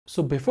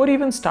So before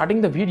even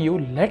starting the video,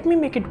 let me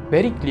make it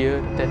very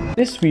clear that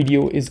this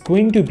video is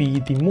going to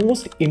be the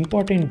most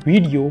important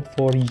video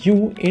for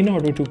you in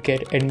order to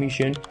get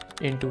admission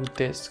into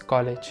this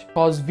college,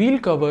 because we'll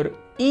cover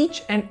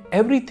each and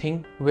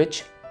everything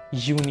which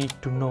you need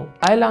to know.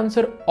 I'll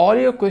answer all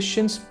your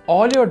questions,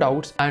 all your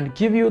doubts, and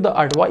give you the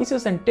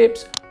advices and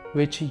tips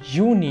which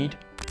you need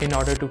in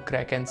order to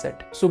crack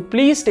NSET. So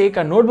please take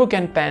a notebook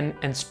and pen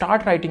and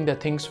start writing the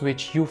things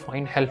which you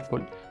find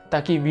helpful,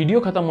 ताकि video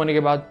खत्म होने के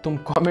बाद तुम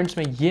comments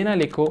में ये ना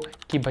लिखो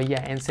कि भैया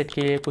एनसेट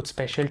के लिए कुछ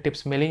स्पेशल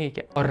टिप्स मिलेंगे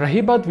क्या। और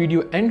रही बात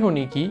वीडियो एंड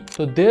होने की,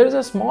 so there is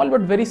a small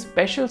but very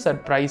special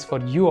surprise for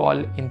you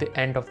all in the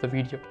end of the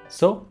video.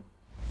 So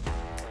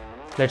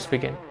let's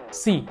begin.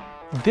 See,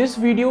 this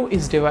video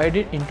is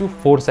divided into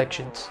 4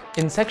 sections.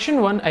 In section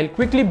 1, I'll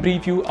quickly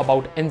brief you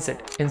about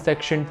NSET. In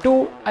section 2,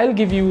 I'll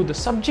give you the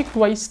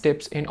subject-wise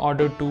tips in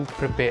order to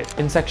prepare.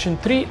 In section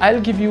 3, I'll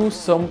give you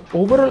some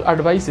overall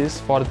advices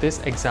for this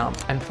exam.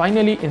 And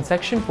finally, in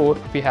section 4,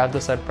 we have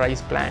the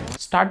surprise plan.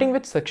 Starting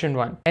with section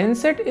 1.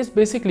 NSET is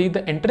basically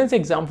the entrance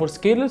exam for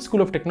Kerala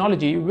School of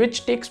Technology,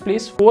 which takes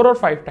place 4 or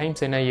 5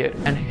 times in a year.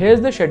 And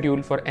here's the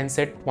schedule for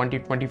NSET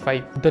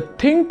 2025. The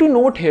thing to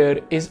note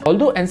here is,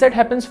 although NSET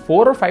happens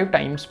 4 or 5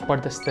 times,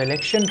 but the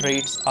selection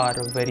rates are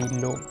very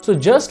low. So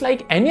just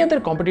like any other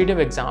competitive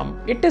exam,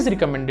 it is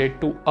recommended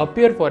to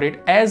appear for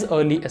it as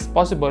early as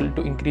possible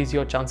to increase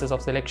your chances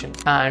of selection.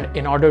 And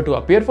in order to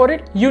appear for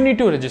it, you need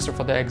to register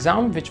for the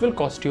exam, which will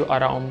cost you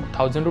around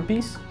 1000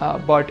 rupees.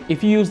 But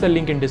if you use the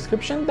link in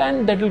description,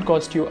 then that will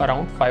cost you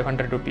around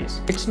 500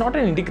 rupees. It's not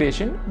an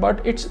integration,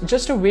 but it's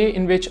just a way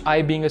in which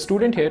I, being a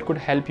student here, could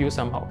help you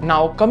somehow.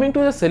 Now coming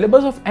to the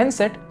syllabus of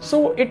NSET,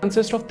 so it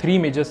consists of 3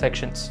 major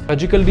sections: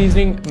 logical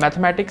reasoning,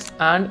 mathematics,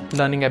 and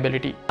learning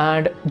ability.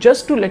 And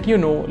just to let you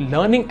know,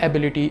 learning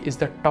ability is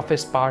the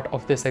toughest part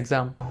of this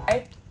exam.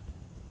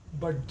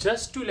 But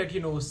just to let you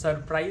know,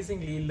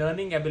 surprisingly,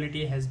 learning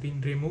ability has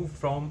been removed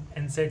from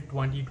NSET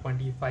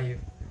 2025.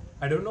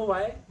 I don't know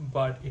why,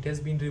 but it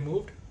has been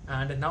removed,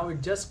 and now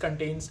it just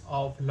contains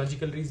of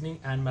logical reasoning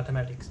and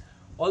mathematics.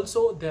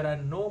 Also, there are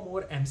no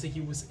more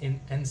MCQs in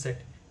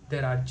NSET.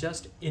 There are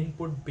just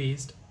input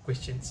based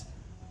questions.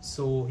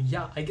 So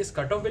yeah, I guess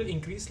cutoff will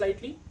increase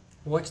slightly.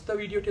 Watch the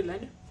video till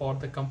end for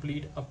the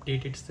complete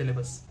updated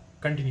syllabus.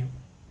 Continue.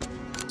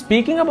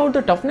 Speaking about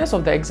the toughness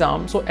of the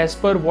exam, so as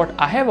per what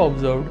I have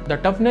observed, the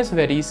toughness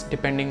varies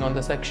depending on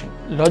the section.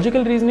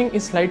 Logical reasoning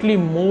is slightly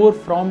more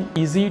from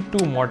easy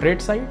to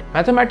moderate side.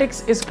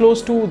 Mathematics is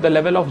close to the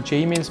level of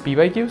JEE Mains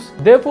PYQs.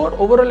 Therefore,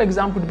 overall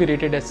exam could be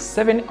rated as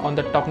 7 on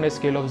the toughness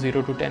scale of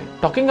 0 to 10.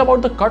 Talking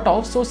about the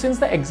cutoffs, so since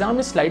the exam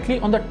is slightly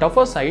on the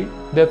tougher side,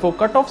 therefore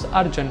cutoffs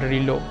are generally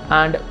low.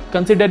 And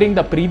considering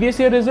the previous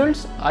year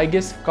results, I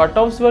guess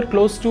cutoffs were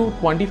close to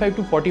 25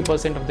 to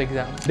 40% of the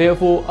exam.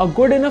 Therefore, a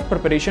good enough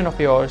preparation of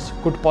yours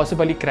could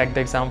possibly crack the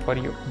exam for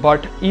you.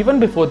 But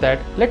even before that,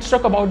 let's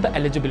talk about the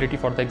eligibility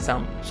for the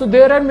exam. So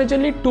there are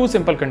majorly 2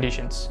 simple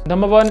conditions.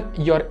 Number 1,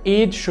 your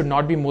age should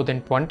not be more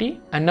than 20.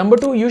 And number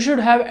 2, you should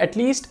have at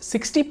least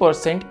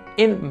 60%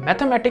 in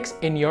mathematics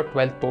in your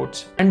 12th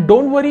boards. And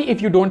don't worry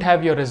if you don't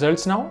have your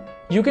results now.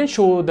 You can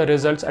show the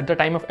results at the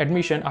time of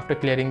admission after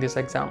clearing this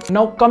exam.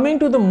 Now coming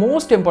to the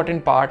most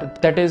important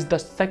part, that is the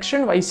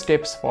section-wise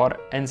tips for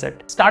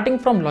NSET. Starting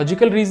from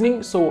logical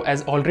reasoning, so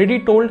as already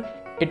told,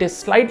 it is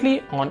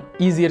slightly on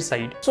easier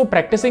side. So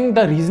practicing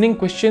the reasoning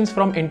questions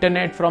from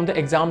internet, from the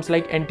exams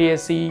like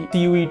NTSC,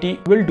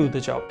 CUET will do the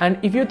job. And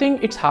if you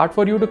think it's hard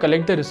for you to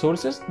collect the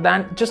resources,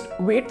 then just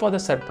wait for the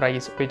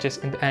surprise, which is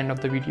in the end of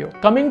the video.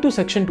 Coming to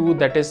section 2,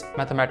 that is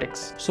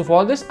mathematics. So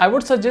for this, I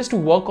would suggest to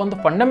work on the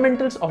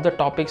fundamentals of the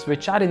topics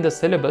which are in the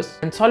syllabus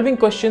and solving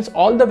questions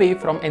all the way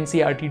from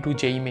NCERT to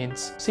JEE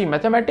Mains. See,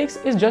 mathematics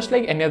is just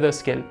like any other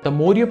skill. The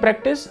more you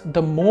practice,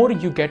 the more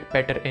you get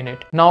better in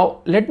it.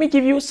 Now, let me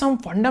give you some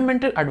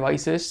fundamental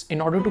advices in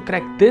order to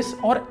crack this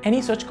or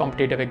any such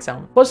competitive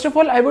exam. First of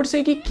all, I would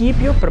say keep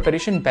your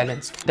preparation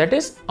balanced. That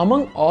is,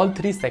 among all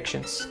 3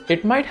 sections.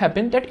 It might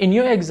happen that in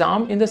your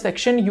exam, in the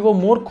section you are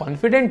more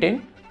confident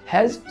in,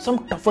 has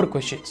some tougher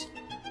questions,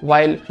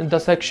 while the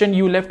section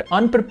you left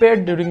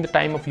unprepared during the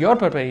time of your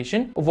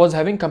preparation was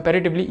having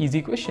comparatively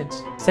easy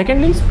questions.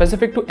 Secondly,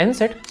 specific to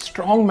NSET,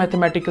 strong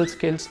mathematical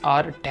skills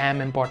are damn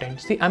important.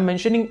 See, I'm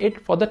mentioning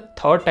it for the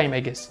 3rd time, I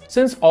guess,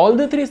 since all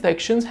the 3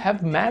 sections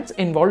have maths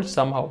involved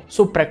somehow.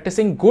 So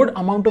practicing good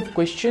amount of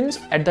questions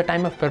at the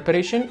time of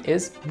preparation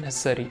is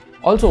necessary.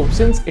 Also,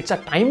 since it's a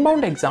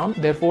time-bound exam,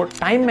 therefore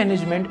time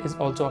management is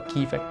also a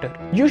key factor.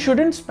 You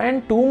shouldn't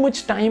spend too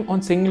much time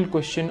on single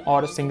question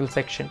or a single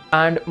section.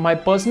 And my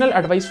personal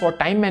advice for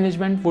time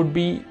management would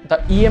be the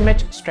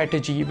EMH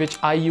strategy, which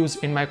I use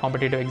in my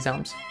competitive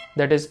exams.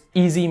 That is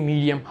easy,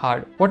 medium,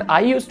 hard. What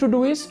I used to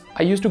do is,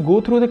 I used to go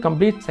through the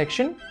complete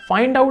section,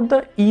 find out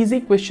the easy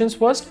questions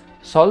first,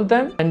 solve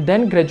them, and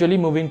then gradually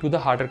moving to the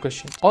harder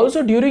questions.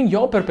 Also, during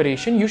your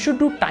preparation, you should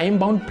do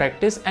time-bound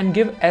practice and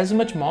give as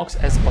much mocks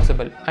as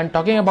possible. And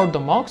talking about the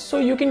mocks, so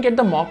you can get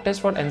the mock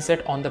test for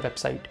NSET on the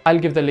website. I'll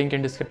give the link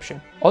in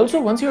description. Also,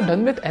 once you're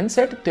done with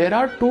NSET, there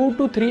are 2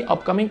 to 3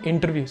 upcoming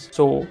interviews.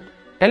 So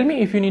tell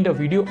me if you need a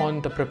video on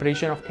the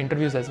preparation of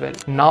interviews as well.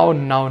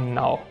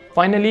 Now.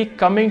 Finally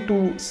coming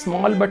to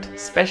small but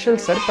special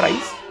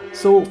surprise.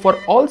 So for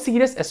all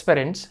serious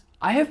aspirants,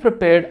 I have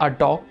prepared a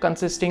doc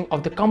consisting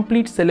of the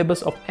complete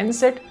syllabus of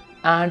NSET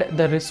and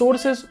the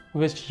resources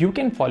which you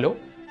can follow.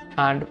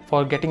 And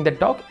for getting the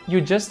doc,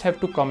 you just have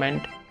to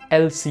comment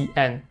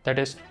LCN, that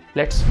is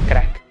let's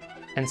crack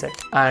NSET,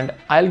 and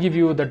I'll give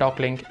you the doc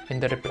link in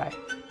the reply.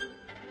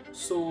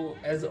 So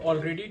as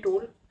already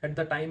told, at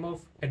the time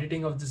of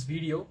editing of this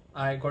video,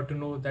 I got to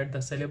know that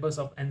the syllabus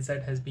of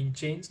NSET has been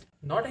changed.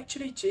 Not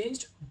actually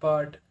changed,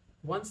 but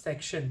one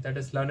section, that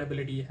is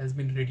learnability, has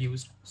been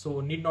reduced. So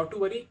need not to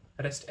worry,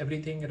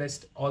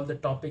 rest all the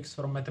topics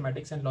from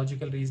mathematics and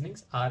logical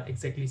reasonings are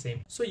exactly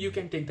same. So you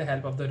can take the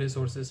help of the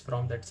resources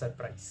from that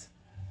surprise.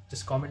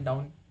 Just comment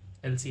down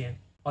LCN.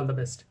 All the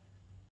best.